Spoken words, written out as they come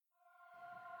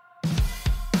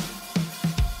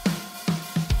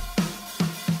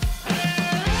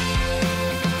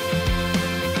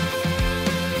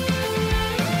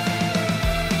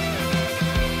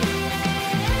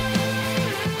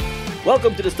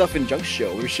Welcome to the Stuff and Junk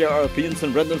Show, where we share our opinions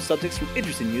on random subjects from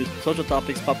interesting news, social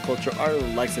topics, pop culture, our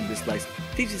likes and dislikes,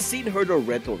 things you've seen, heard, or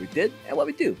read, what we did, and what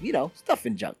we do. Stuff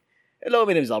and junk. Hello,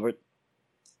 my name is Albert.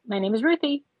 My name is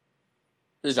Ruthie.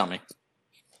 This is Johnny.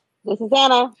 This is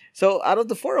Anna. So, out of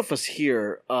the four of us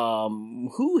here,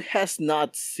 who has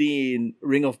not seen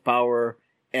Ring of Power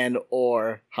and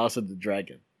or House of the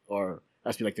Dragon? Or,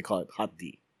 as we like to call it, Hot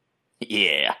D.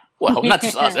 Yeah. Well, not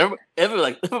just us.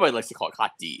 Everybody likes to call it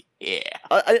Hot D. Yeah.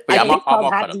 I'm all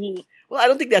Hot caught D. Well, I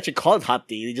don't think they actually call it Hot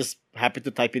D. They just happen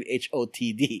to type in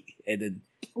HOTD and then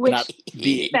Which not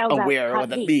be spells out aware of Hot what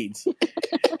that D. means.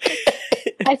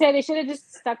 I said they should have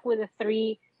just stuck with the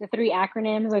three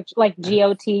acronyms, like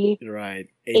GOT. Right.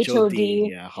 HOD.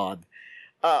 Yeah, HOD.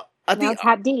 Now it's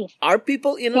Hot D. Are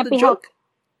people in on Can't the be joke? helped.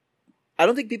 I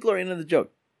don't think people are in on the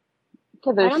joke.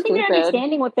 Because I they're don't think they're stupid.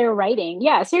 understanding what they're writing.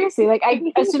 Yeah, seriously. Like,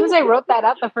 as soon as I wrote that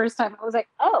up the first time, I was like,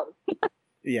 oh,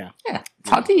 Yeah. Yeah. It's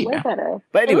Hot D, way man. better.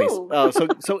 But anyways, Ooh.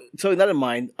 so with that in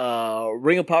mind,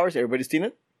 Ring of Powers, everybody's seen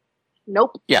it?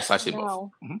 Nope. Yes, I see both.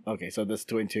 No. Okay, so that's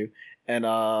 2 and 2. And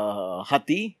Hot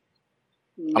D?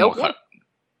 I'm Nope. all cut.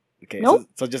 Okay, Nope.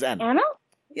 so just Anna. Anna?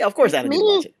 Yeah, of course Anna didn't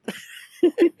Me. watch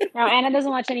it. No, Anna doesn't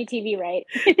watch any TV, right?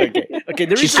 Okay.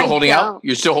 The She's reason still holding out. don't.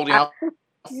 You're still holding out for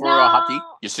No, Hot D. You're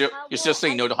I still won't.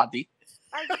 saying no to Hot D.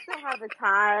 I just don't have the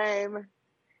time.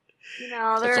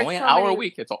 It's there's only an so hour many- a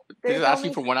week. They're there's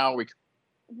asking only- for 1 hour a week.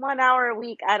 1 hour a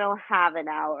week. I don't have an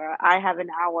hour. I have an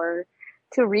hour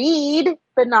to read,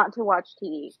 but not to watch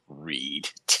TV. Read.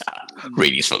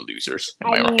 Ratings for losers.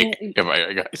 Am I, I mean- right? Am I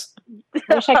right, guys?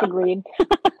 I wish I could read.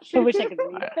 I wish I could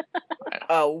read.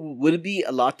 would it be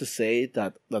a lot to say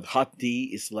that Hot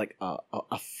D is like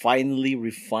a finely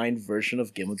refined version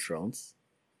of Game of Thrones?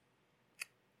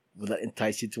 Would that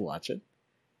entice you to watch it?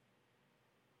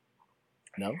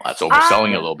 No? That's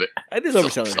overselling it a little bit. It is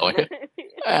overselling. Overselling it.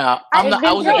 Yeah, I It's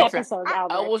been wasn't three a big fan. episodes, I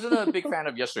Albert. wasn't a big fan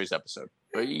of yesterday's episode.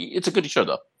 But it's a good show,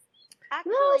 though.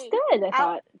 Actually, No, it's good, I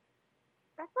thought.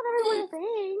 that's what everyone's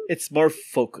saying. It's more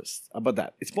focused. How about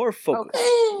that? It's more focused.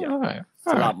 Yeah. All right. It's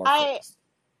a lot more I- focused.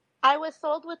 I was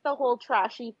sold with the whole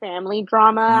trashy family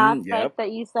drama aspect yep.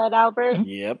 that you said, Albert.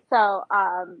 Yep. So,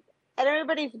 and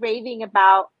everybody's raving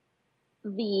about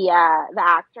the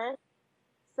actress.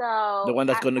 So The one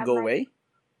that's going to I'm go like, away?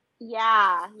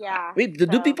 Yeah. Wait, do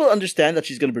So, people understand that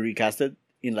she's going to be recasted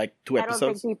in like 2 I don't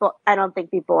episodes? think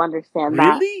people understand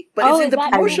that. Really? But Oh, it's in is the that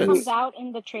who promotions. comes out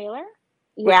in the trailer?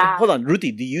 Wait, Yeah. hold on,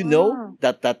 Ruthie. Do you know Oh.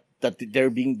 that they're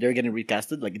getting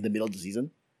recasted like in the middle of the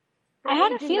season? I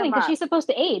had a feeling because she's supposed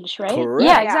to age, right? Correct.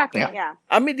 Yeah, exactly. Yeah.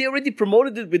 I mean, they already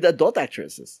promoted it with adult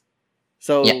actresses,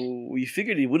 so Yeah. we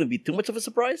figured it wouldn't be too much of a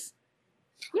surprise.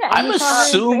 Yeah, I'm and we saw her in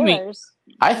assuming- trailers.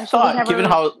 I And she was thought, never given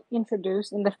how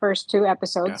introduced in the first 2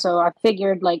 episodes, Yeah. so I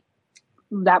figured like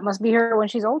that must be her when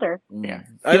she's older. Yeah.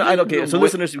 Okay, so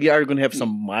With- listeners, we are going to have some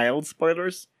mild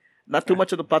spoilers. Not too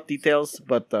much of the plot details,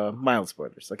 but mild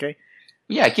spoilers. Okay.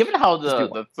 Yeah, given how Just do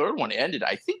the third one ended,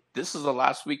 I think this is the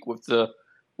last week with this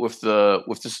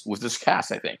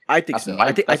cast. I think. I think That's so. my-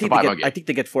 I think that's the vibe I get. I think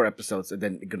they get 4 episodes and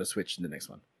then they're gonna switch in the next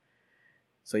one.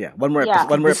 So yeah, one more Yeah. episode.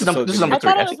 One more This is episode. this is I number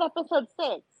thought three. it was episode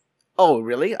 6. Oh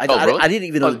really? I really? didn't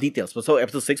even know Oh. the details. But so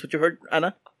episode 6, what you heard,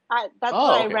 Anna? That's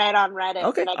Oh, what okay. I read on Reddit.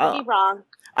 Okay, But I could be wrong.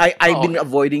 I've Oh, been okay.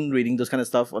 avoiding reading those kind of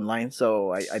stuff online,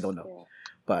 so I don't know.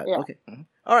 But Yeah. okay,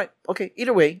 all right, okay.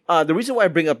 Either way, the reason why I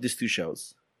bring up these 2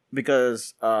 shows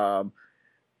because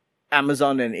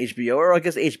Amazon and HBO, or I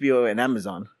guess HBO and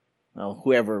Amazon,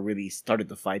 whoever really started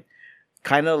the fight,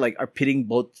 kind of like are pitting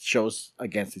both shows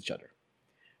against each other,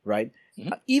 right?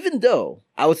 Mhm. Even though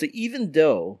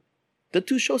the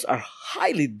 2 shows are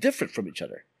highly different from each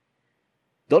other.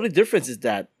 The only difference is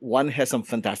that one has some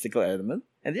fantastical element,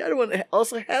 and the other one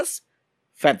also has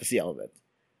fantasy element.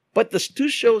 But the 2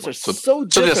 shows are so So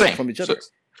they're the different same. from each other.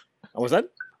 What was that?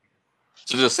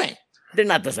 So they're the same. They're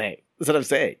not the same. That's what I'm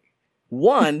saying.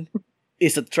 One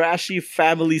is a trashy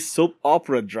family soap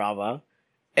opera drama,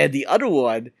 and the other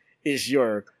one is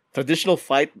your traditional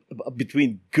fight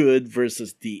between good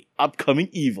versus the upcoming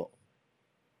evil.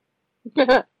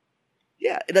 Yeah,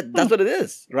 that's what it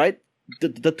is, right?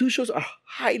 The 2 shows are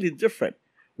highly different.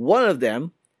 One of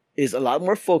them is a lot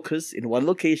more focused in one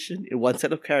location, in one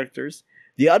set of characters.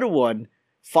 The other one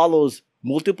follows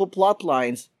multiple plot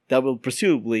lines that will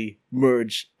presumably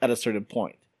merge at a certain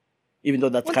point. Even though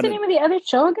that's What's kind the name of the other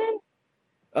show again?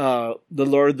 The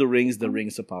Lord of the Rings, the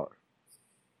Rings of Power.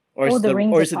 Or Oh, is, the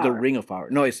Rings or of is it the Power. Ring of Power?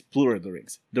 No, it's plural of the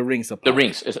rings. The Rings of The Power.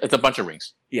 rings. It's a bunch of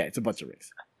rings. Yeah, it's a bunch of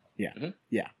rings. Yeah. Mhm.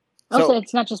 Yeah. Also, So,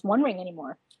 it's not just one ring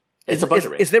anymore. It's a bunch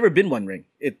of rings. It's never been One Ring.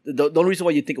 The only reason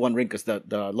why you think One Ring because the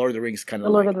Lord of the Rings kind The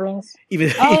of Lord like, of the Rings.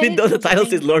 even though the title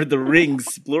says Lord of the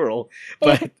Rings plural,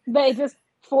 but But it's just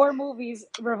 4 movies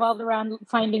revolved around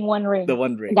finding one ring. the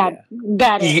One Ring. Got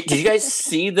it. Did you guys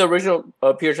see the original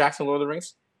Peter Jackson Lord of the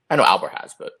Rings? I know Albert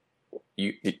has, but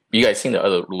you guys seen the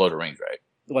other Lord of the Rings, right?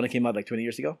 The one that came out like 20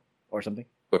 years ago or something.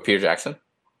 With Peter Jackson?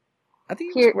 I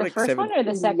think Here- it was The like first 7. one or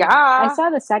the second? Yeah. I saw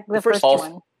the first all-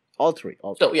 one. All three.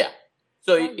 So yeah.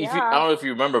 So Oh, I don't know if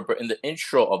you remember, but in the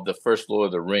intro of the first Lord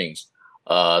of the Rings,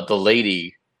 the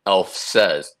lady elf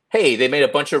says, "Hey, they made a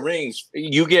bunch of rings.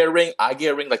 You get a ring, I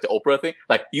get a ring," like the Oprah thing.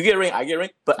 Like you get a ring, I get a ring.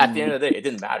 But at the end of the day, it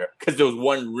didn't matter because there was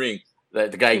one ring. The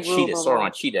guy He ruled cheated, them Sauron all.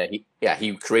 cheated.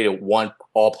 He created one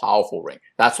all powerful ring.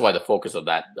 That's why the focus of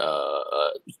that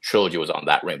trilogy was on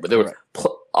that ring. But there was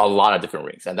a lot of different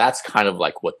rings, and that's kind of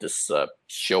like what this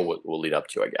show will lead up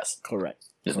to, I guess. Correct.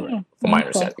 Just Correct. from my Okay.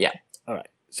 understanding. Yeah. All right.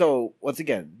 So once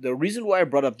again, the reason why I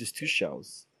brought up these 2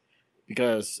 shows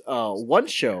because one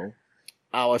show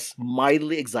I was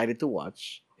mildly excited to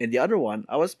watch, and the other one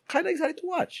I was kind of excited to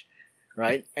watch,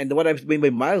 right? And the one I mean by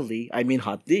mildly, I mean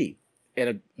Hot D,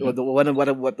 and what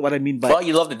I mean by Well,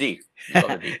 you love the D. You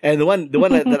love the D. and the one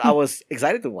that I was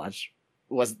excited to watch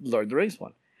was Lord of the Rings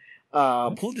one.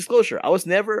 Full disclosure, I was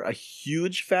never a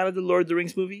huge fan of the Lord of the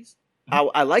Rings movies.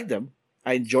 I liked them,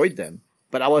 I enjoyed them,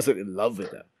 but I wasn't in love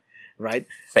with them, right?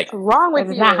 Fake. What's wrong with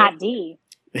It's you? not Hot D.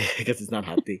 Because it's not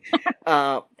Hot D.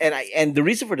 And the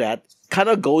reason for that kind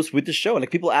of goes with the show.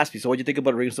 Like people ask me, so what do you think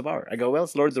about Rings of Power? I go, well,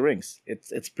 it's Lord of the Rings.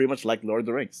 It's pretty much like Lord of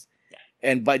the Rings.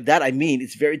 And by that I mean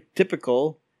it's very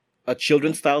typical, a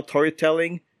children's style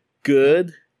storytelling,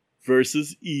 good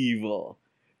versus evil.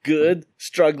 Good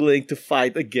struggling to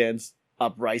fight against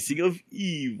uprising of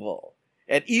evil.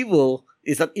 And evil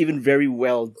is not even very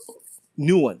well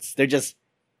nuanced. They're just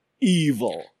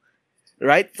evil.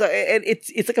 Right? So, and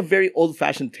it's like a very old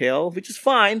fashioned tale, which is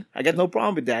fine. I got no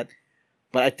problem with that.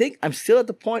 But I think I'm still at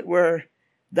the point where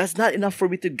that's not enough for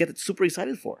me to get super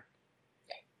excited for.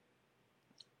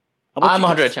 How about I'm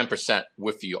you guys? 110%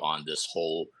 with you on this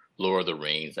whole Lord of the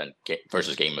Rings and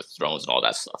versus Game of Thrones and all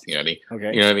that stuff. You know what I mean?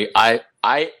 Okay. You know what I mean?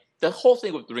 I the whole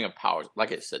thing with the Ring of Power,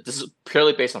 like I said, this is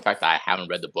purely based on the fact that I haven't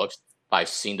read the books. I've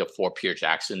seen the 4 Peter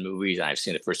Jackson movies and I've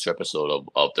seen the first 2 episodes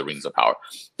of the Rings of Power.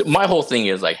 My whole thing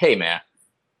is like, hey man,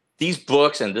 these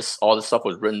books and all this stuff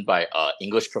was written by an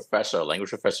English professor, a language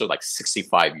professor, like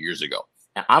 65 years ago.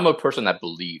 And I'm a person that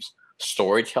believes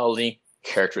storytelling,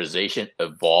 characterization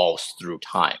evolves through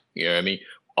time. You know what I mean?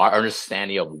 Our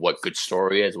understanding of what good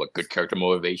story is, what good character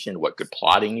motivation, what good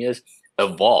plotting is,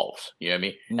 evolves. You know what I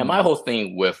mean? And my whole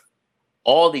thing with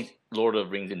all these Lord of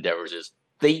the Rings endeavors is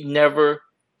they never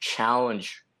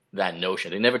challenge that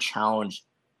notion. They never challenge,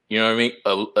 you know what I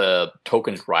mean?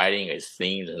 Tolkien's writing, his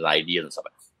themes, and his ideas and stuff.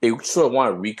 They sort of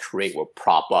want to recreate or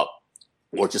prop up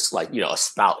or just like,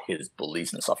 espout his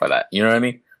beliefs and stuff like that. You know what I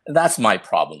mean? And that's my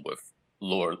problem with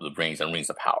Lord of the Rings and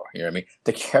Rings of Power. You know what I mean?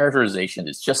 The characterization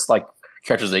is just like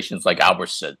characterizations, like Albert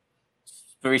said,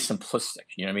 very simplistic.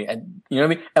 You know what I mean? And you know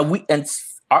what I mean? And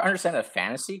our understanding of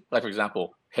fantasy, like for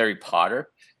example, Harry Potter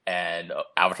and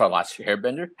Avatar: Last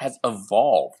Airbender, has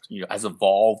evolved. Has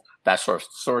evolved that sort of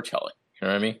storytelling. You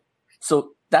know what I mean?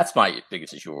 So that's my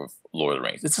biggest issue with Lord of the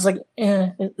Rings. It's just like,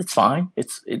 it's fine.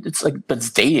 It's like, but it's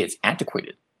dated. It's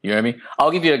antiquated. You know what I mean?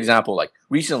 I'll give you an example. Like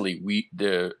recently,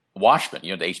 the Watchmen,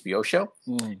 the HBO show,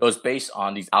 it was based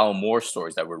on these Alan Moore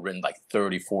stories that were written like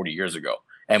 30, 40 years ago.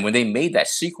 And when they made that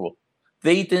sequel,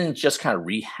 they didn't just kind of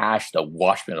rehash the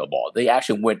Watchmen of all. They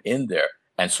actually went in there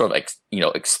and sort of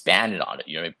expanded on it.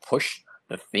 You know what I mean? Pushed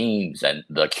the themes and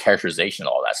the characterization,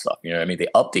 all that stuff. You know what I mean? They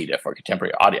updated it for a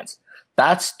contemporary audience.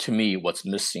 That's to me what's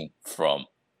missing from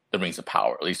the Rings of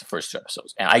Power, at least the first 2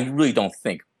 episodes. And I really don't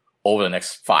think over the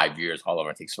next 5 years,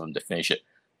 however it takes for them to finish it,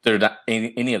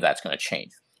 any of that's going to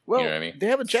change. Well, You know what I mean? they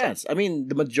have a chance. I mean,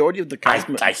 the majority of the cast,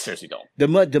 I seriously don't.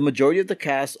 the majority of the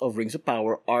cast of Rings of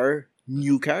Power are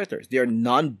new characters. They are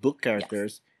non-book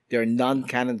characters. They are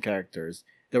non-canon characters.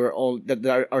 They were all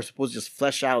that are supposed to just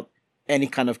flesh out any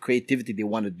kind of creativity they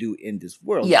want to do in this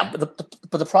world. Yeah, but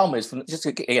the problem is,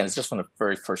 it's just from the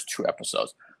very first 2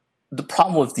 episodes. The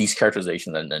problem with these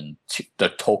characterizations and the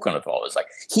Tolkien of all is like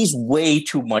he's way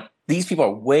too much. These people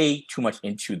are way too much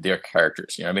into their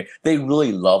characters. You know what I mean? They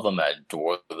really love them and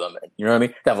adore them. And, you know what I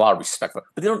mean? They have a lot of respect for them,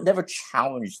 but they don't never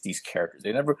challenge these characters.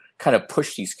 They never kind of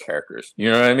push these characters. You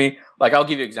know what I mean? Like I'll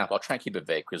give you an example. I'll try and keep it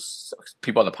vague because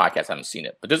people on the podcast haven't seen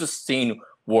it. But there's a scene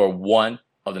where one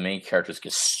of the main characters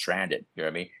gets stranded. You know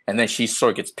what I mean? And then she sort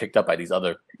of gets picked up by these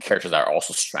other characters that are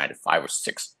also stranded, 5 or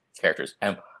 6 characters.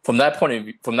 And from that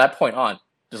point on,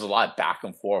 there's a lot of back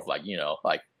and forth,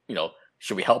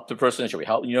 Should we help the person? Should we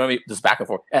help? You know what I mean? This back and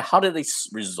forth. And how did they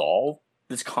resolve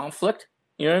this conflict?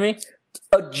 You know what I mean?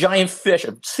 A giant fish,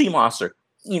 a sea monster,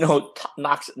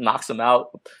 knocks them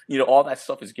out. All that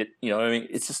stuff is you know what I mean?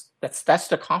 It's just that's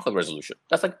the conflict resolution.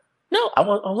 That's like, no, I'm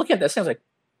looking at that and I was like,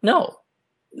 no,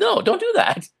 don't do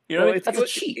that. You know what I mean? That's a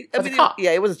cheat. That's a cop.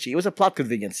 Yeah, it was a cheat. It was a plot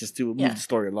convenience just to move the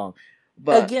story along.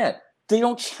 But again, they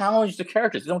don't challenge the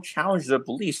characters. They don't challenge their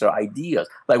beliefs, their ideas.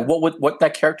 Like what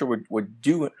that character would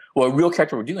do, or a real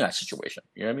character would do in that situation.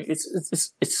 You know what I mean?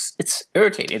 It's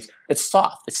irritating. It's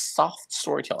soft. It's soft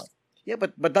storytelling. Yeah,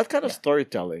 but that kind of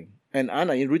storytelling, and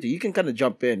Anna and Rudy, you can kind of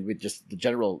jump in with just the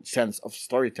general sense of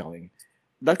storytelling.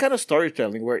 That kind of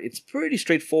storytelling where it's pretty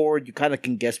straightforward, you kind of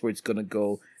can guess where it's going to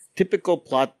go. Typical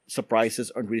plot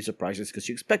surprises aren't really surprises because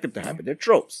you expect them to happen. They're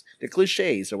tropes, they're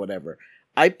cliches or whatever.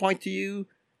 I point to you,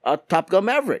 Top Gun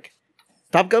Maverick.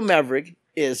 Top Gun Maverick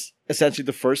is essentially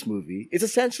the first movie. It's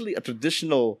essentially a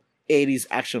traditional 80s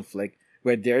action flick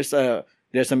where there's a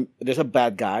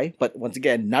bad guy, but once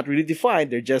again, not really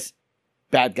defined. They're just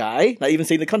bad guy, not even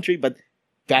saying the country, but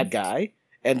bad guy,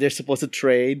 and they're supposed to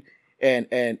train and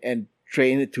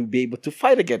train to be able to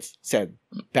fight against said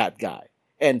bad guy.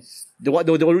 And the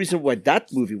only reason why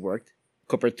that movie worked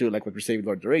compared to like what we're saying with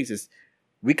Lord of the Rings is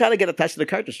we kind of get attached to the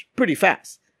characters pretty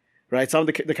fast, right? Some of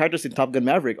the characters in Top Gun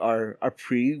Maverick are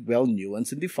pretty well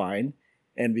nuanced and defined,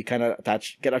 and we kind of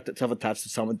get ourselves attached to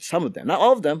some of them, not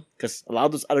all of them, because a lot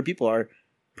of those other people are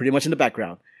pretty much in the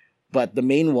background. But the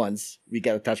main ones, we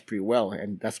get attached pretty well,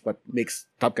 and that's what makes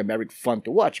Top Gun Maverick fun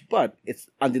to watch. But it's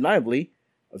undeniably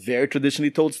a very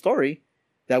traditionally told story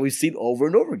that we've seen over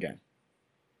and over again.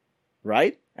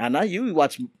 Right? Anna, you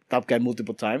watch Top Gun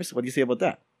multiple times. What do you say about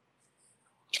that?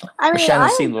 I mean,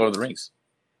 Shannon's seen Lord of the Rings.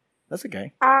 That's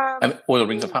okay. Or the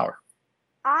Rings of Power.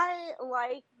 I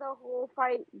like the whole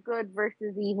fight good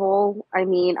versus evil. I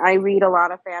mean, I read a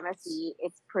lot of fantasy.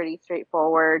 It's pretty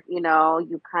straightforward. You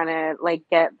kind of like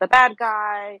get the bad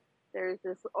guy. There's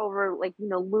this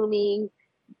looming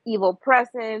evil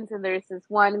presence, and there's this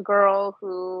one girl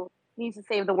who needs to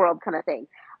save the world kind of thing.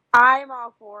 I'm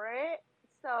all for it.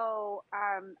 So,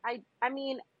 I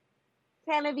mean,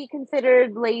 can it be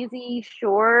considered lazy?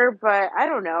 Sure, but I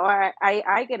don't know.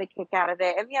 I get a kick out of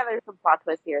it, and yeah, there's some plot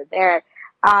twists here and there.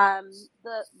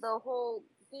 The whole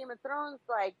Game of Thrones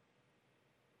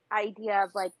idea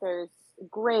of there's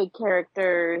gray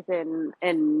characters and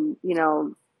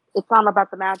it's not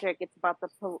about the magic, it's about the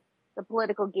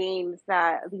political games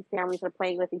that these families are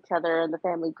playing with each other and the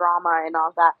family drama and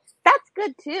all that. That's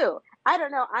good too. I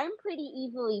don't know. I'm pretty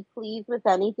easily pleased with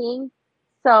anything.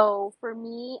 So for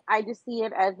me, I just see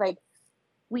it as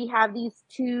we have these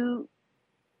two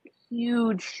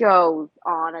huge shows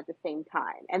on at the same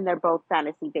time, and they're both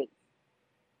fantasy based,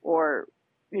 or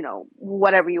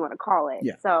whatever you want to call it.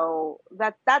 Yeah. So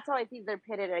that's how I see they're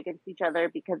pitted against each other,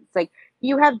 because it's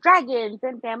you have dragons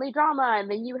and family drama, and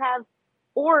then you have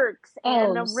orcs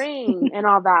and a ring and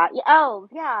all that. Yeah,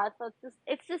 elves, yeah. So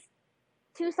it's just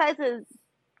two sides of the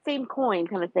same coin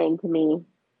kind of thing to me.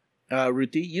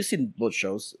 Ruthie, you've seen both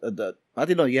shows. I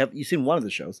didn't know you've seen one of the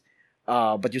shows.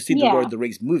 But you've seen the Lord of the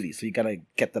Rings movie, so you gotta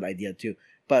get that idea too.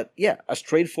 But yeah, a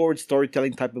straightforward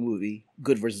storytelling type of movie,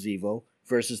 good versus evil,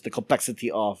 versus the complexity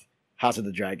of House of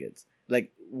the Dragons.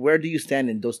 Where do you stand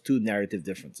in those two narrative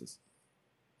differences?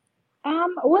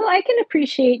 Well, I can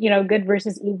appreciate, good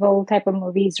versus evil type of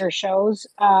movies or shows.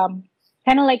 Kind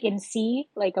of like in C,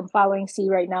 I'm following C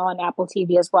right now on Apple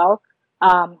TV as well.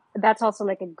 That's also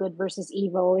a good versus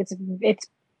evil. It's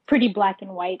pretty black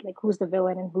and white, who's the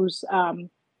villain and who's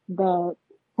who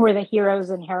are the heroes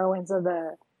and heroines of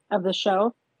the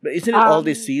show. But isn't it all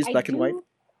they see is black and white?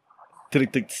 I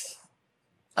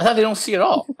thought they don't see at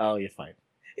all. Oh, you're fine.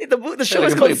 The show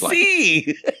is called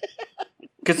C.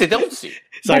 Because they don't see.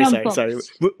 Sorry.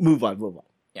 Move on.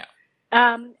 Yeah.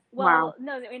 Well, wow.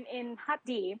 No, in Hot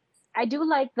D, I do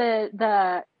like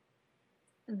the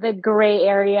gray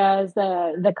areas,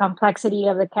 the complexity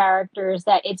of the characters,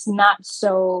 that it's not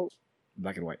so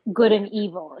black and white, good and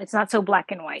evil. It's not so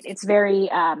black and white. It's very,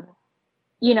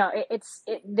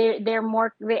 they're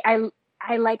more.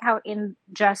 I like how in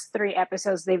just 3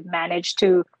 episodes they've managed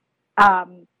to,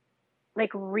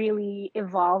 really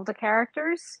evolve the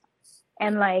characters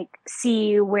and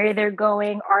see where they're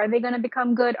going. Are they going to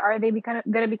become good? Are they going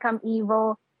to become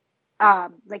evil?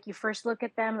 You first look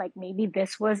at them, maybe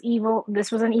this was evil.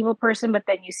 This was an evil person, but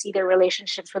then you see their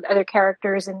relationships with other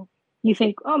characters and you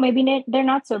think, oh, maybe they're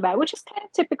not so bad, which is kind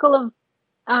of typical of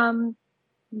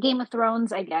Game of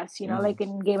Thrones, I guess.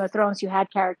 In Game of Thrones, you had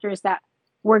characters that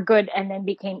were good and then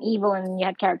became evil, and then you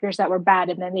had characters that were bad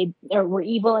and then they were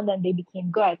evil and then they became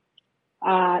good.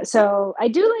 So I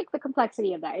do like the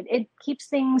complexity of that. It keeps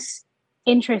things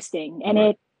interesting, and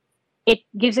Right. it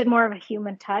gives it more of a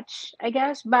human touch, I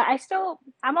guess. But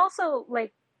I'm also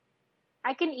like,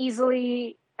 I can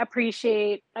easily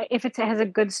appreciate if it has a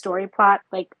good story plot.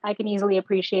 Like I can easily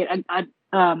appreciate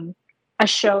a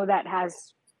show that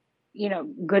has,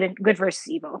 good versus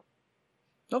evil.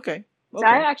 Okay. So Okay.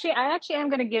 I actually am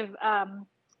gonna give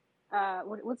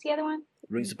what's the other one?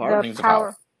 Rings of Power. Rings of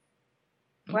Power.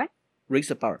 What? Rings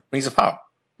of Power. Rings of Power.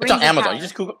 It's Rings on of Amazon.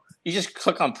 Power. You just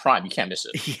click on Prime. You can't miss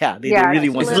it. Yeah, they Yeah, really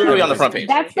it's want It's to literally have on the it. front page.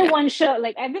 That's the Yeah. one show.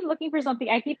 Like I've been looking for something.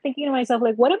 I keep thinking to myself,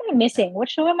 like, what am I missing? What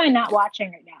show am I not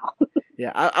watching right now?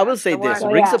 Yeah, I will say the one. this: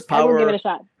 So Rings of I will give it Power. a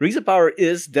shot. Rings of Power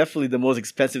is definitely the most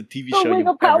expensive TV The show Ring you've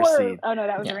of ever Power. seen. Oh no,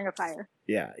 that was Yeah. the Ring of Fire.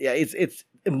 Yeah, it's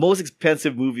the most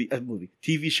expensive movie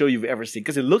TV show you've ever seen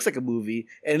because it looks like a movie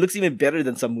and it looks even better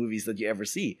than some movies that you ever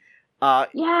see.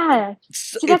 Yeah.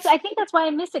 So See, I think that's why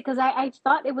I missed it because I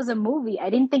thought it was a movie.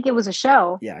 I didn't think it was a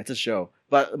show. yeah, it's a show.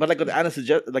 But like what Anna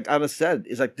said,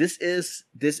 is like this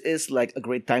is like a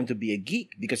great time to be a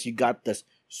geek because you got this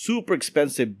super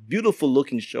expensive, beautiful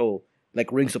looking show like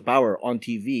Rings of Power on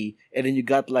TV, and then you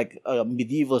got like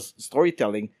medieval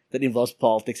storytelling that involves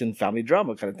politics and family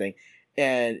drama kind of thing,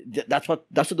 and that's what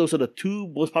those are the two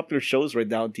most popular shows right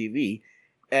now on TV,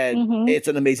 and Mhm. it's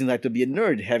an amazing night to be a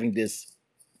nerd having these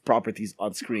properties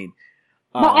on screen.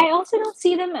 But I also don't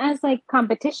see them as like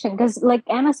competition because, like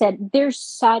Anna said, they're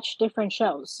such different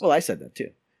shows. Well, I said that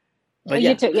too. But You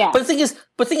yeah, too, yeah. But the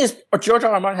thing is, George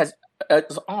R. R. Martin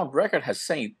is on record has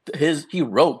saying he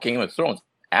wrote Game of Thrones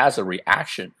as a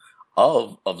reaction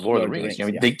of Lord of the Rings. I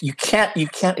mean, yeah. you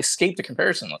can't escape the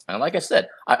comparison. And like I said,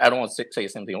 I don't want to say the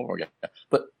same thing over again,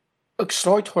 but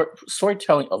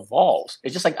storytelling evolves.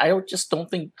 It's just like just don't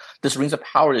think this Rings of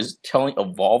Power is telling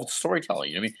evolved storytelling.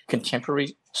 You know what I mean?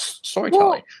 Contemporary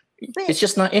storytelling. It's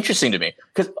just not interesting to me.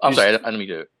 Because I'm sorry, I don't mean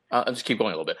to. I'll just keep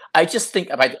going a little bit. I just think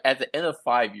at the end of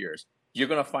 5 years, you're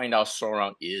gonna find out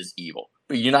Sauron is evil.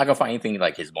 But you're not gonna find anything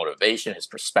like his motivation, his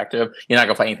perspective. You're not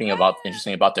gonna find anything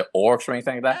interesting about the orcs or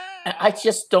anything like that. And I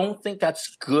just don't think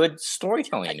that's good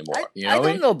storytelling anymore. I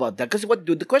don't know about that because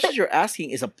the questions you're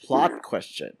asking is a plot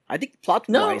question. I think plot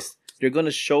wise, they're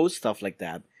gonna show stuff like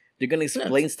that. They're gonna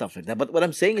explain stuff like that. But what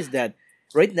I'm saying is that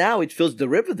right now it feels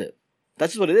derivative.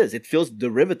 That's just what it is. It feels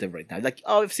derivative right now. Like,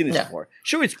 oh, I've seen this before.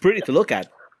 Sure, it's pretty to look at,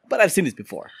 but I've seen this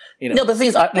before. No, the thing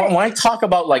is, when I talk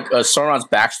about like Sauron's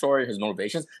backstory, his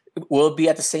motivations, will it be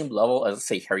at the same level as,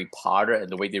 say, Harry Potter and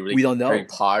the way they really? We don't know. Harry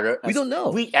Potter. We don't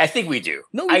know. I think we do.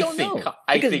 No, we don't know.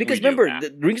 Because remember,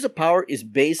 the Rings of Power is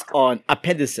based on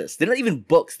appendices. They're not even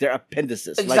books. They're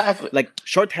appendices. Exactly. Like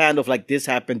shorthand of like this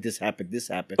happened, this happened, this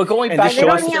happened. But going and back, they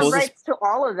only have rights to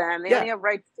all of them. They only have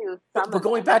rights to some. But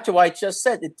going back to what I just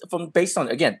said, based on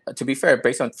to be fair,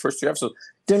 based on the first 2 episodes,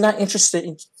 they're not interested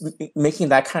in making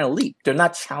that kind of leap. They're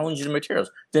not challenging the materials.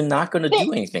 They're not going to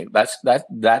do anything that's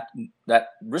that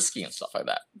risky and stuff like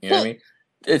that. You know what I mean?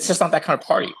 It's just not that kind of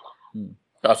party.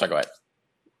 Oh, sorry, go ahead.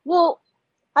 Well,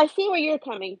 I see where you're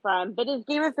coming from, but is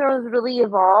Game of Thrones really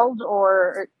evolved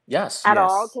or at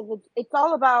all? Because it's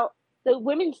all about the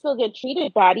women still get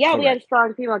treated bad. Yeah, we have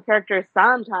strong female characters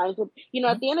sometimes, but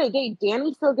at the end of the day,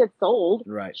 Dany still gets sold.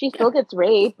 Right. She still gets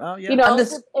raped. Oh, yeah.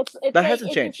 That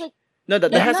hasn't changed. No,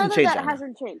 that hasn't changed. That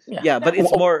hasn't changed. Yeah, but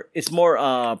it's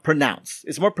more pronounced.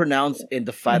 It's more pronounced in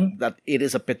the fact that it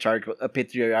is a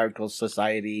patriarchal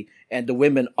society, and the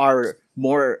women are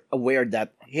more aware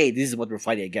that hey, this is what we're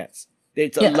fighting against.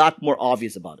 It's a lot more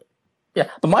obvious about it. Yeah,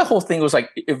 but my whole thing was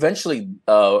like eventually,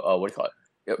 what do you call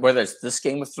it? Whether it's this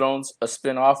Game of Thrones a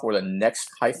spinoff or the next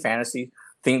high fantasy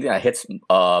thing that hits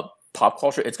pop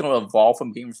culture, it's going to evolve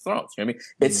from Game of Thrones. You know what I mean?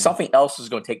 It's something else is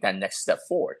going to take that next step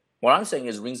forward. What I'm saying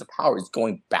is Rings of Power is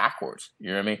going backwards. You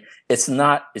know what I mean? It's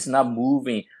not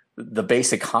moving the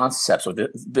basic concepts or the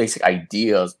basic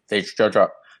ideas they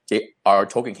are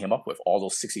Tolkien came up with all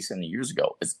those 60, 70 years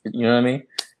ago. You know what I mean?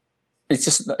 It's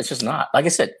just not. Like I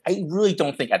said, I really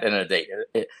don't think at the end of the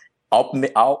day,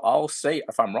 I'll say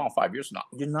if I'm wrong 5 years from now,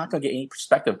 you're not going to get any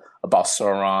perspective about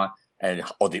Sauron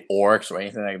or the orcs or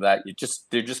anything like that.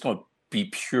 They're just going to be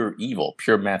pure evil,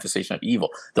 pure manifestation of evil.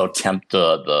 They'll tempt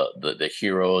the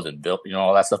heroes and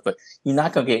all that stuff, but you're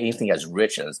not going to get anything as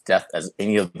rich and as depth as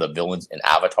any of the villains in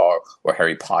Avatar or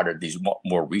Harry Potter, these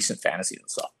more recent fantasies and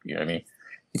stuff. You know what I mean?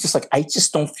 It's just like I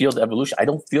just don't feel the evolution. I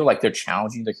don't feel like they're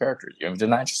challenging the characters. They're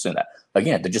not interested in that.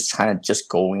 Again, they're just trying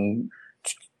to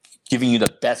giving you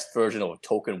the best version of what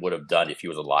Tolkien would have done if he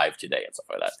was alive today and stuff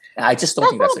like that. And I just don't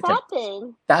think that's a bad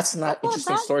thing. That's not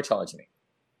interesting storytelling to me.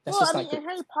 That's Well, just I not mean, good.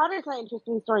 Harry Potter's not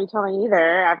interesting storytelling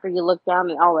either. After you look down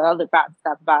at all the other bad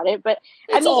stuff about it, but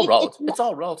I It's mean, all relative. It's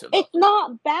all relative, though. it's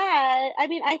not bad. I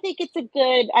mean, I think it's a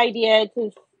good idea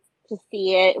to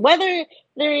see it. Whether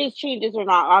there is changes or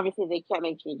not, obviously they can't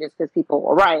make changes because people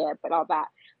will riot, but all that.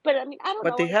 But I mean, I don't But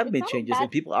know. they have It's made not a changes, bad.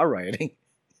 and people are rioting.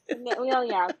 Well,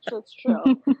 yeah, it's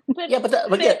true. But Yeah,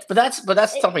 but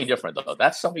that's something different though.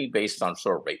 That's something based on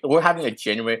sort of rate. We're having a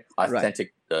genuine,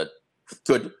 authentic,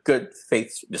 good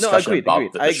faith discussion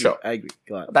about the show. I agree.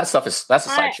 Go on. That's a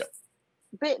sideshow.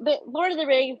 But Lord of the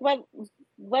Rings,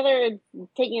 whether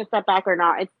taking a step back or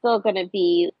not, it's still going to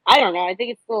be. I don't know. I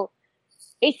think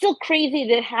it's still crazy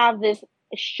to have this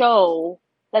show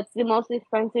that's the most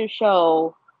expensive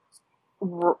show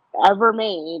ever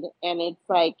made, and it's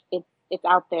like it's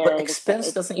out there. But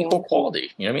expense doesn't equal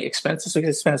quality. You know what I mean? Expense is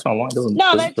expense online doesn't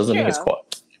mean it's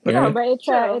quality. No, but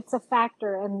it's a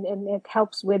factor, and it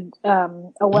helps with a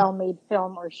well-made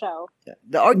film or show. Yeah.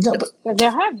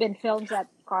 There have been films that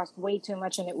cost way too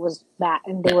much, and it was bad,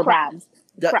 and they were bad.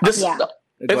 But so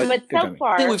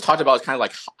far, everything we've talked about is kind of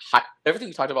like everything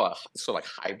we talked about is sort of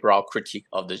like highbrow critique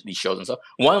of these shows and stuff.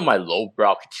 One of my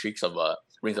lowbrow critiques of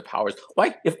Rings of Power is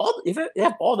why if they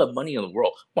have all the money in the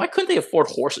world, why couldn't they afford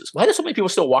horses? Why are so many people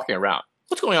still walking around?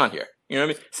 What's going on here? You know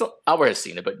what I mean? So Albert has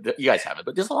seen it, but you guys haven't.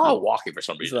 But there's a lot of walking for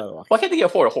some reason. Why can't they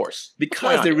afford a horse?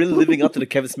 Because they're really living up to the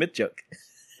Kevin Smith joke.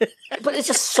 But it's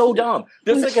just so dumb.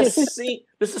 There's like a scene.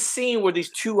 There's a scene where these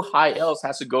two high elves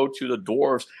has to go to the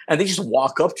dwarves, and they just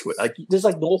walk up to it. Like there's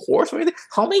like no horse or anything.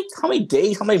 How many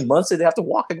days? How many months did they have to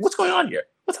walk? Like what's going on here?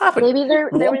 What's happening? Maybe there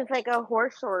was like a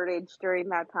horse shortage during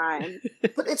that time.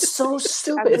 But it's so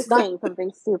stupid. It's not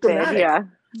something stupid. Dramatic. Yeah,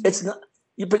 it's not.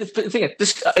 But the thing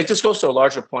is, it just goes to a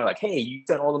larger point. Like, hey, you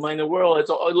spent all the money in the world. It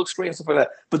looks great and stuff like that.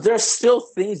 But there are still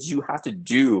things you have to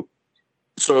do,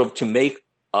 sort of, to make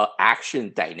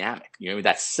action dynamic. You know what I mean?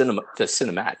 That's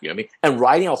cinematic. You know what I mean? And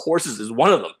riding on horses is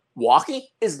one of them. Walking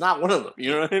is not one of them.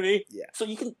 You know what I mean? Yeah. So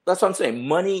you can. That's what I'm saying.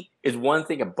 Money is one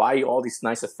thing, and buy you all these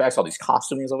nice effects, all these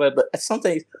costumes and stuff like that. But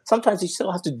sometimes you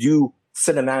still have to do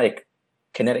cinematic,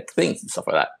 kinetic things and stuff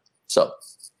like that. So.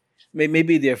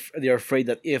 Maybe they're afraid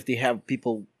that if they have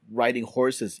people riding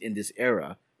horses in this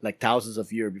era, like thousands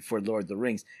of years before Lord of the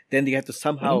Rings, then they have to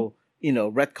somehow,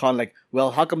 retcon like,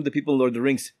 well, how come the people in Lord of the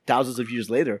Rings thousands of years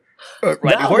later are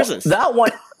riding horses? That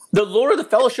one, the Lord of the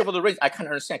Fellowship of the Rings, I kind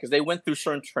of understand because they went through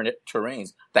certain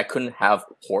terrains that couldn't have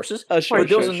horses. Sure, but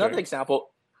there was another example.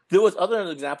 There was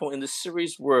another example in the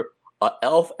series where an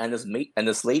elf and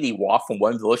this lady walk from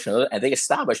one village to another, and they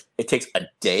established it takes a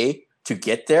day to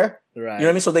get there. Right. You know what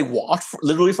I mean? So they walked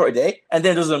literally for a day, and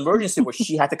then there was an emergency where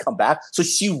she had to come back. So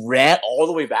she ran all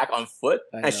the way back on foot,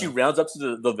 and she rounds up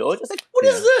to the village. It's like, what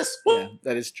is this? Yeah,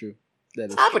 that is true.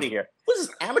 What's happening here? What is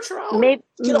this, amateur hour? Maybe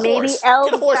elves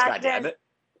Get a horse, back then. goddammit.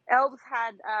 Elves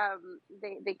had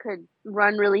they could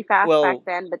run really fast back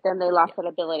then, but then they lost that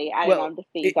ability. I don't know. I'm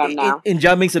just being dumb now. In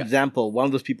Jiaming's example, one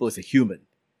of those people is a human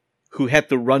who had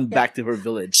to run back to her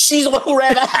village. She's the one who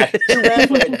ran back. She ran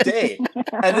for a day.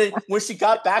 And then when she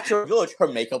got back to her village, her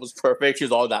makeup was perfect. She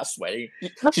was all not sweating.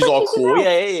 She's all cool.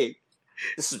 Yeah.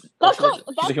 This is that's like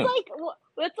what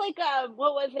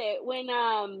was it when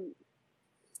I'm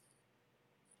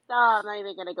not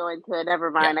even gonna go into it.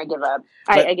 Never mind. Yeah. I give up.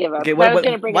 I give up. Okay,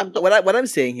 what I'm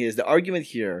saying here is the argument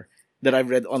here that I've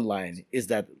read online is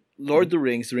that Lord of the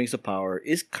Rings, Rings of Power,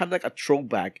 is kind of like a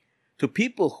throwback to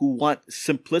people who want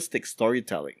simplistic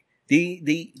storytelling.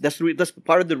 That's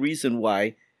part of the reason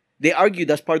why they argue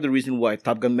that's part of the reason why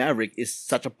Top Gun Maverick is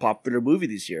such a popular movie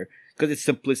this year, because it's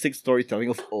simplistic storytelling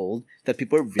of old that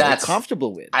people are very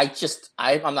comfortable with. I'm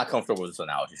not comfortable with this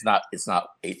analogy. It's not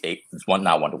 8-8. It's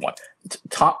not 1-to-1.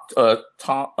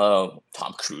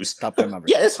 Tom Cruise. Top Gun Maverick.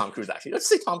 Yeah, it's Tom Cruise actually. Let's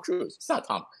say Tom Cruise. It's not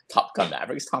Top Gun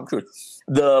Maverick. It's Tom Cruise.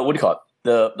 What do you call it?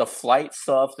 The flight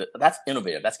stuff, that's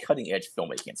innovative. That's cutting edge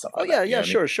filmmaking and stuff like that. Yeah,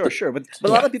 sure. But a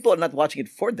lot of people are not watching it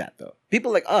for that, though.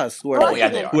 People like us who are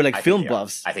like film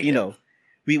buffs,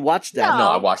 we watch that. No,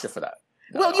 I watch it for that.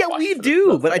 Well, yeah, we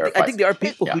do, but I think there are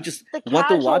people who just want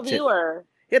to watch it.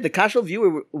 Yeah, the casual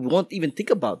viewer won't even think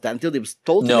about that until they was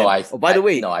told to them. By the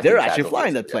way, they're actually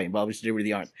flying that plane. Well, obviously they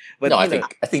really aren't. But no, I don't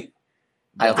think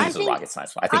it's a rocket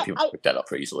science. I think people pick that up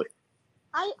pretty easily.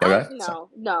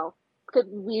 No. Because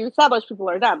we established people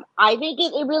are dumb. I think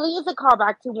it really is a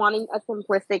callback to wanting a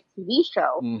simplistic TV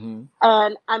show. Mm-hmm.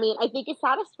 And I mean, I think it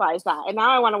satisfies that. And now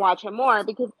I want to watch it more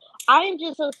because I am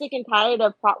just so sick and tired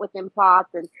of plot within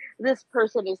plots and this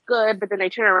person is good, but then they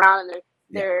turn around and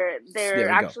they're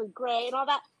actually gray and all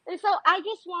that. So I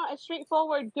just want a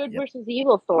straightforward good Yep. versus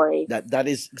evil story. That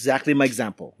is exactly my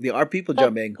example. There are people,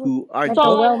 That's- Jameng, who are Like So a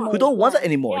don't, well-made, who don't want that yeah.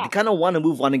 anymore. Yeah. They kind of want to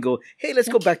move on and go, hey, let's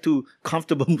go back to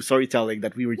comfortable storytelling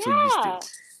that we were so used to. Yeah.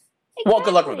 Well,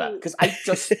 good luck with Exactly. that,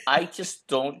 because I just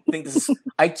don't think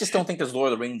this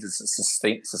Lord of the Rings is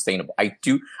sustainable. I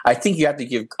think you have to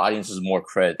give audiences more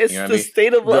credit. It's You know what I mean?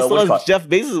 sustainable as what do long you call as it? Jeff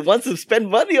Bezos wants to spend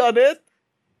money on it.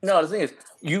 No, the thing is,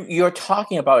 you're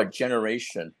talking about a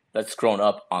generation that's grown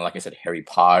up on, like I said, Harry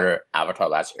Potter, Avatar: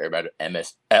 Last Airbender,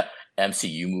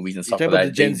 MCU movies and You're stuff talking like about the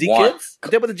that. Gen Z kids? You're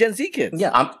talking about the Gen Z kids?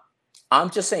 Yeah, I'm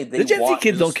just saying The Gen Z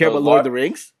kids don't care about Lord of the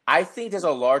Rings. I think there's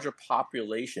a larger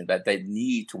population that they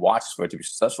need to watch this for it to be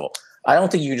successful. I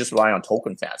don't think you can just rely on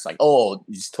Tolkien fans. Like, oh,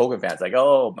 these Tolkien fans, like,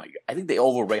 oh my God. I think they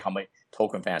overrate how many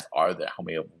Tolkien fans are there, how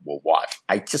many of them will watch.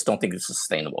 I just don't think it's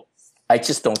sustainable. I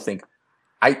just don't think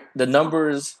the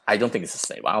numbers. I don't think it's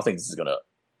sustainable. I don't think this is gonna.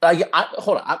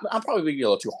 Hold on. I'm probably being a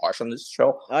little too harsh on this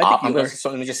show. I think you are. So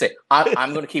let me just say,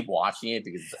 I'm going to keep watching it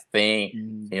because it's a thing.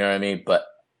 Mm. You know what I mean? But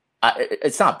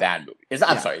it's not a bad movie.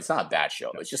 I'm Yeah. sorry, it's not a bad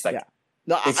show. It's just like Yeah.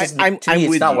 No, it's just, I'm to me,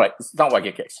 with it's not you. what I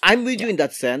get kicks. I'm with you in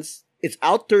that sense. It's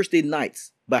out Thursday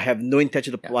nights, but I have no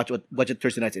intention to Yeah. watch it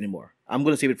Thursday nights anymore. I'm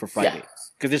going to save it for Friday. Yeah.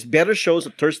 Because there's better shows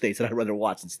on Thursdays that I'd rather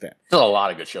watch instead. There's a lot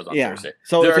of good shows on Yeah. Thursday.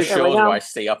 So There are it's like- shows go. where I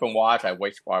stay up and watch. I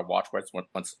watch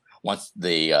once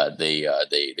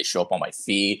they show up on my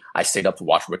feed. I stayed up to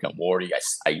watch Rick and Morty.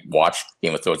 I watched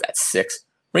Game of Thrones at 6.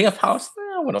 Ring of Power.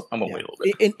 I'm gonna Yeah. wait a little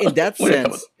bit. In that When it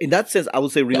comes- sense, I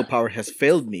would say Ring of Yeah. Power has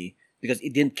failed me because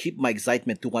it didn't keep my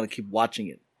excitement to want to keep watching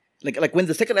it. Like when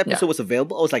the second episode was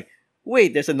available, I was like,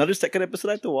 wait, there's another second episode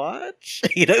I have to watch?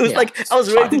 It was Yeah. like I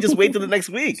was ready to just wait till the next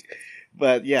week.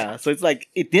 But yeah, so it's like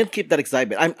it didn't keep that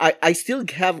excitement. I still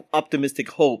have optimistic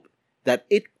hope that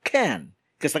it can.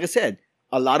 Because like I said,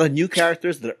 a lot of new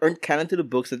characters that aren't canon to the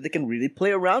books that they can really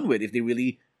play around with if they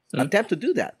really attempt to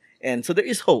do that. And so there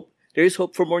is hope. There is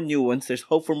hope for more new ones. There's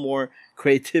hope for more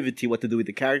creativity, what to do with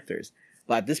the characters.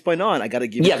 But at this point on, I gotta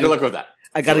give Yeah, good luck with that.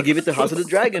 I gotta give it to House of the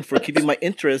Dragon for keeping my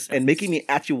interest and making me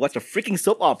actually watch a freaking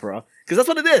soap opera. Because that's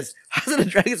what it is. House of the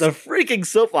Dragon is a freaking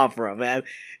soap opera, man.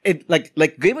 It like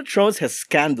Game of Thrones has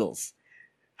scandals.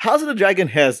 House of the Dragon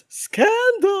has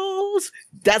scandals.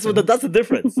 That's the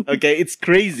difference. Okay, it's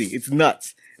crazy. It's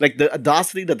nuts. Like the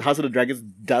audacity that House of the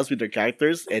Dragon does with their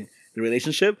characters and the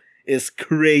relationship is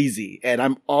crazy, and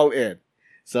I'm all in.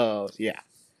 So yeah,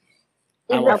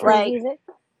 I'm all How for it. crazy is it?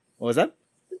 What was that?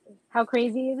 How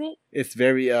crazy is it? It's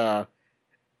very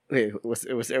wait,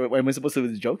 am I supposed to do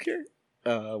the joke here?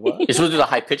 What? You're supposed to do the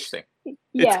high pitch thing.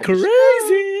 Yeah. It's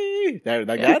crazy. There,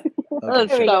 like that.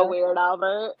 That's Okay. so weird,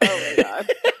 Albert. Oh my god.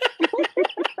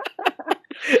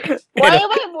 Why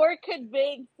am I more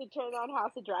convinced to turn on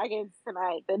House of Dragons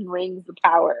tonight than Rings of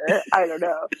Power? I don't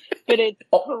know. But it's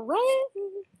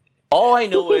crazy. All I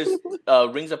know is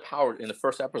Rings of Power in the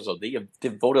first episode, they have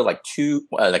devoted like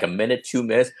a minute, 2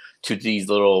 minutes to these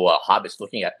little hobbits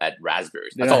looking at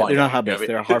raspberries. They're That's all not, I they're know. not hobbits. You know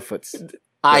They're what I mean? Harfoots.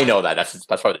 I know that. That's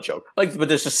part of the joke. Like, but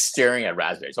they're just staring at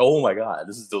raspberries. Oh my god,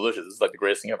 this is delicious. This is like the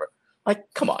greatest thing ever. Like,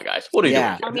 come on, guys, what are you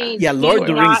Yeah. doing? I mean, Yeah, Lord of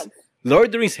the do Rings. not- Lord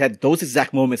of the Rings had those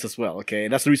exact moments as well. Okay,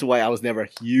 and that's the reason why I was never a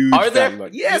huge. Are fan there? of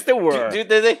Lord. Yes, there were. Did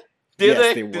they?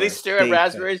 Yes, Do were. they stare at They-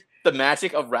 raspberries? The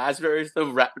magic of raspberries. The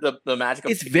magic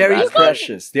of It's picking very raspberries?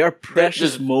 precious. There are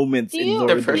precious just- moments Do in you, Lord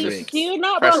They're of the precious. Rings. do you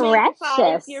not Precious. romanticize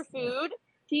Precious. your food?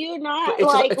 Do you not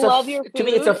It's a- love your food? To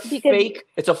me, it's a Because fake.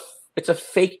 It's a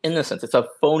fake innocence. It's a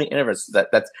phony innocence.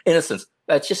 That's innocence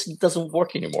that just doesn't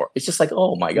work anymore. It's just like,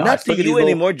 oh my god, Not to you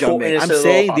anymore, John. Man. I'm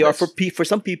saying they are for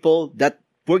some people that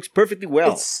works perfectly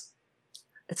well.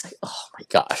 It's like, oh my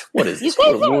gosh, what is you this?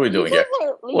 guys What are we doing here?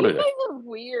 What You are they? guys are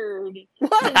weird.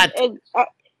 What? And,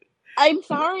 I'm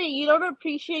sorry, you don't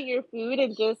appreciate your food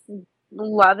and just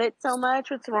love it so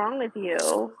much. What's wrong with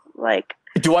you? Like,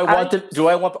 Do I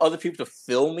want other people to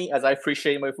film me as I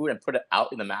appreciate my food and put it out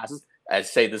in the masses and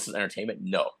say this is entertainment?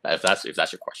 No, if that's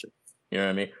your question. You know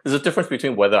what I mean? There's a difference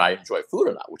between whether I enjoy food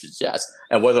or not, which is yes,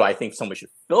 and whether I think someone should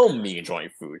film me enjoying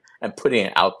food and putting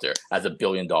it out there as $1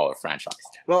 billion franchise.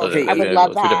 Well, okay. I would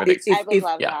love that. If- I would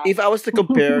love yeah. that. If I was to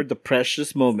compare the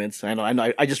precious moments, I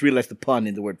know, I just realized the pun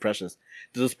in the word precious.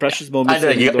 Those precious moments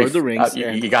in Lord of the Rings.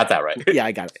 You got that right. Yeah,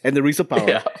 I got it. And the Rings of Power.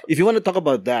 Yeah. If you want to talk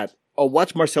about that,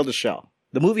 watch Marcel the Shell.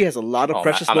 The movie has a lot of Oh,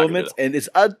 precious I'm not gonna moments, do and it's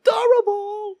adorable.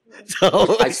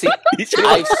 So I see. you should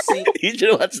I watch, see. you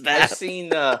should watch I've that. seen.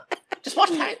 Just watch.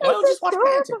 Why don't you just watch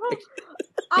Parenting?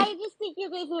 I just think you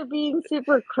guys are being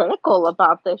super critical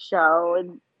about this show,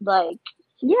 and like,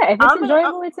 Yeah, if it's I'm-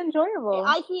 enjoyable, it's enjoyable.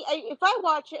 if I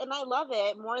watch it and I love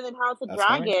it more than House of That's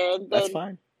fine. Dragon, That's then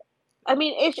fine. I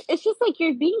mean, it's just like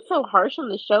you're being so harsh on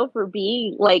the show for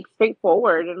being like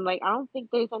straightforward, and like I don't think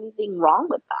there's anything wrong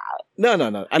with that. No.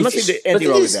 I'm not saying there's anything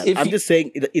the wrong thing with is, that. if I'm you, just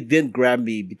saying it didn't grab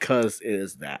me because it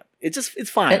is that. It's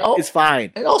fine. and, It's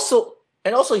fine. and also,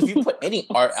 if you put any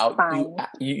art out, fine.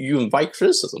 you invite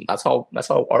criticism. That's how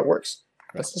art works.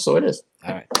 That's just so it is.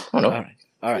 All right. I don't know.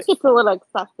 All right. I think it's a little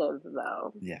excessive,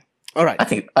 though. Yeah. All right. I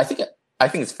think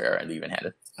it's fair and even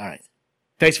handed. All right.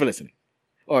 Thanks for listening.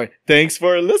 Or thanks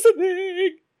for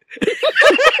listening.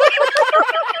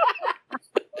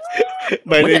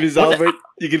 My name is Albert.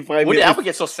 You can find When me. did Albert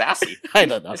get so sassy? I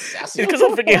don't know. Sassy. It's because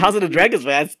I'm freaking House of the Dragons,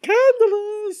 man.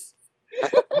 Scandalous.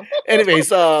 Anyways,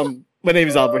 my name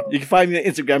is Albert. You can find me on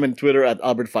Instagram and Twitter at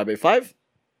Albert585.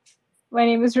 My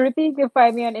name is Ruthie. You can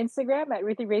find me on Instagram at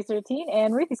RuthieRace13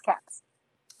 and Ruthie's Cats.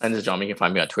 And this is John. You can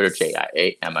find me on Twitter,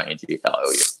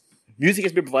 JIAMINGLOU. Music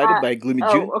has been provided by Gloomy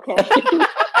June. Okay.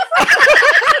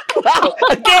 Wow,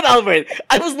 again, Albert.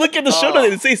 I was looking at the show notes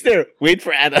and it says there, wait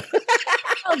for Anna.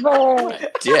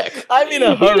 Albert. Dick. I'm in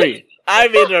a hurry.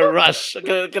 I'm in a rush.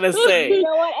 What can I say? You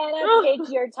know what, Anna? Take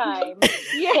your time.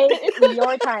 Take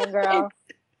your time, girl.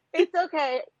 It's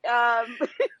okay.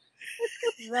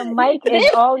 The mic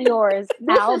is all yours,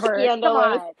 This Albert. is Come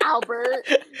Scandalous, on. Albert.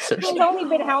 It's only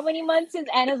been how many months since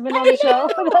Anna's been on the show?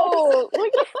 Oh,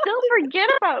 like you still forget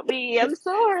about me. I'm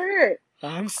so hurt.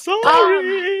 I'm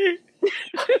sorry.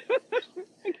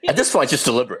 At this point, just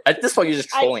deliberate. At this point, you're just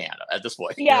trolling Anna. At this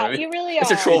point, Yeah, you know what I mean? you really are.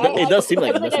 It's a troll. It does seem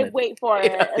like it, I doesn't it? wait for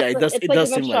it. Yeah, it does. It's It like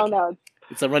does in the seem show like it. notes.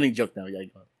 It's a running joke now.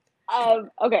 Yeah.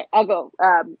 Okay, I'll go.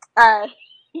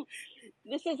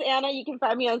 This is Anna. You can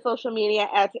find me on social media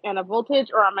at Anna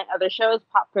Voltage or on my other shows,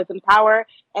 Pop Prison Power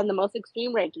and the Most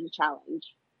Extreme Ranking Challenge.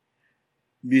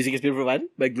 Music has been provided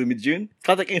by Gloomy June.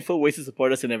 Contact info, ways to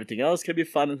support us, and everything else can be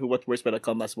found on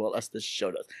whowhatworks.com as well as the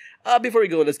show notes. Before we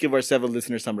go, let's give our 7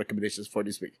 listeners some recommendations for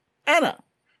this week. Anna.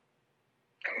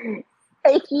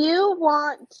 If you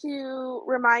want to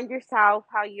remind yourself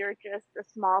how you're just a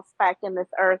small speck in this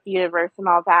Earth universe and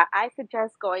all that, I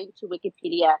suggest going to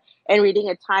Wikipedia and reading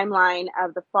a timeline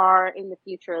of the far in the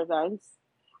future events.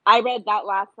 I read that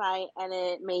last night and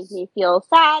it made me feel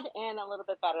sad and a little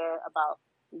bit better about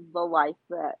the life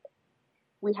that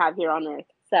we have here on Earth.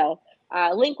 So,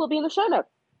 link will be in the show notes.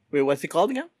 Wait, what's it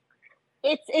called again?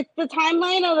 It's the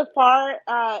timeline of the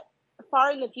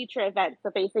far in the future events. So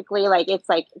basically, like it's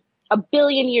like 1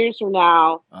 billion years from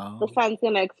now, the sun's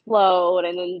gonna explode,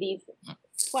 and then these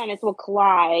planets will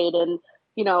collide, and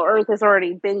Earth has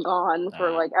already been gone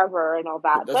for like ever and all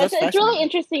that. But it's really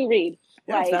interesting read.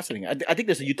 Yeah, it's fascinating. I think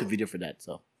there's a YouTube video for that.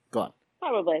 So go on.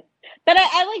 Probably, but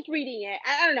I liked reading it.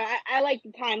 I don't know. I like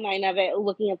the timeline of it,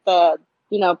 looking at the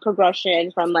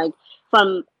progression from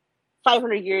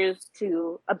 500 years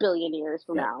to 1 billion years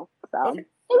from now. So it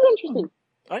was interesting.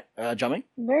 All right, Jamie.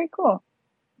 Very cool.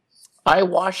 I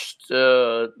watched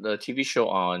the TV show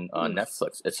on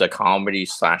Netflix. It's a comedy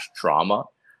 / drama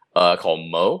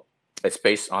called Mo. It's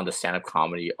based on the stand-up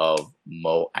comedy of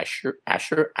Mo Asher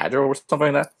or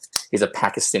something like that. He's a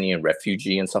Pakistani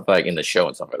refugee and stuff like in the show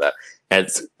and stuff like that. And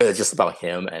it's just about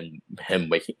him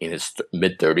making in his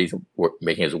mid-30s,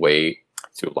 making his way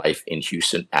through life in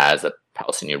Houston as a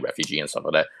Palestinian refugee and stuff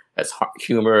like that. It has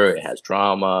humor, it has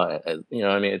drama, you know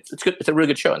what I mean? It's good. It's a really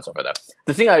good show and stuff like that.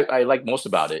 The thing I like most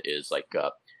about it is like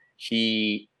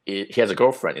he has a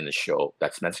girlfriend in the show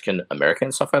that's Mexican American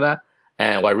and stuff like that.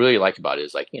 And what I really like about it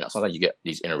is like, sometimes you get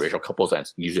these interracial couples and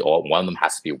usually one of them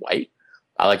has to be white.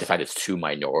 I like the fact it's 2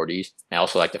 minorities. And I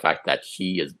also like the fact that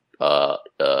he is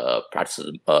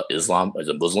practices Islam as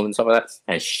a Muslim and stuff like that,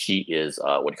 and she is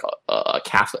a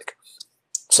Catholic.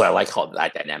 So I like how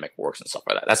that dynamic works and stuff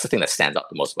like that. That's the thing that stands out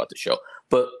the most about the show.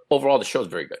 But overall, the show is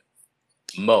very good.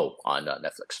 Mo on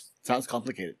Netflix. Sounds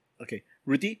complicated. Okay,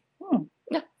 Ruthie.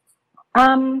 Yeah.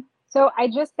 So I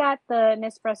just got the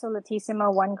Nespresso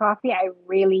Latissimo 1 coffee. I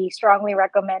really strongly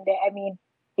recommend it. I mean,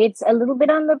 it's a little bit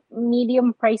on the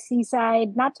medium pricey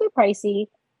side, not too pricey,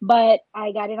 but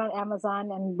I got it on Amazon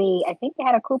and I think they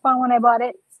had a coupon when I bought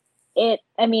it. The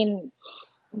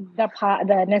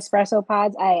Nespresso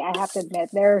pods, I have to admit,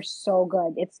 they're so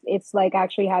good. It's like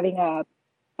actually having a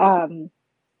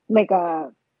like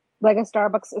a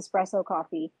Starbucks espresso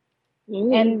coffee.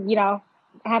 And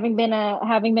having been a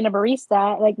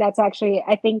barista, like that's actually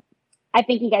I think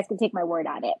you guys can take my word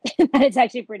on it. It's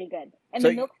actually pretty good. And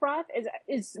the milk froth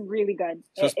is really good.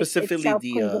 So specifically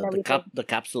the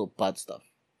capsule pod stuff.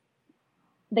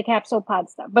 The capsule pod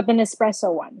stuff, but the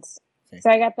Nespresso ones. Okay. So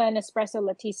I got the Nespresso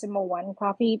Latissimo 1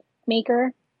 coffee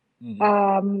maker. Mm-hmm.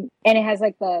 And it has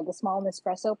like the small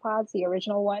Nespresso pods, the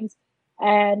original ones.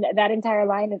 And that entire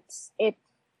line, I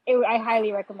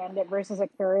highly recommend it versus a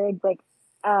Keurig. Like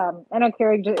I know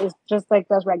Keurig is just like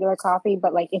does regular coffee,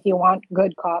 but like if you want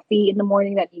good coffee in the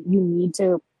morning that you need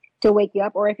to wake you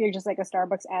up, or if you're just like a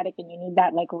Starbucks addict and you need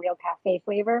that like real cafe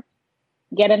flavor,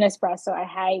 get an espresso. I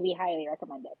highly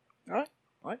recommend it. All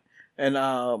right. And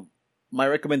my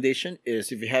recommendation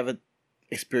is, if you haven't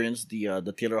experienced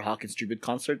the Taylor Hawkins tribute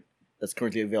concert that's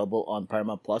currently available on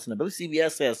Paramount Plus, and I believe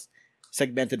CBS has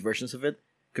segmented versions of it.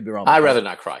 Could be wrong. I'd rather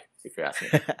not cry if you're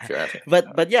asking.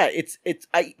 But yeah, it's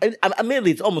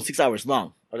admittedly it's almost 6 hours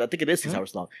long. I think it is 6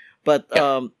 hours long. But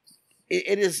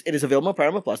it is available on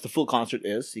Paramount Plus. The full concert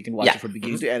is. You can watch it from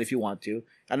beginning to end if you want to.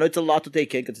 I know it's a lot to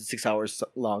take in because it's 6 hours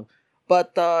long.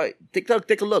 But take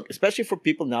a look, especially for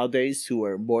people nowadays who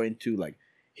are more into like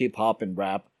hip hop and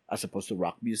rap as opposed to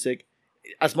rock music.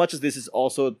 As much as this is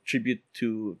also a tribute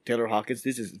to Taylor Hawkins,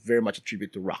 this is very much a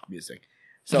tribute to rock music.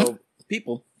 So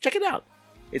people, check it out.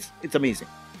 It's amazing.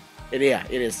 It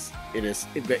is.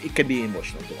 It can be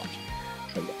emotional to watch.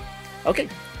 So, yeah. Okay,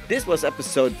 this was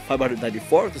episode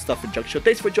 594 of the Stuff and Junk Show.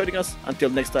 Thanks for joining us. Until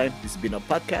next time, this has been a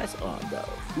podcast on the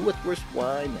Who What Worst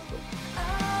Wine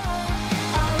Network.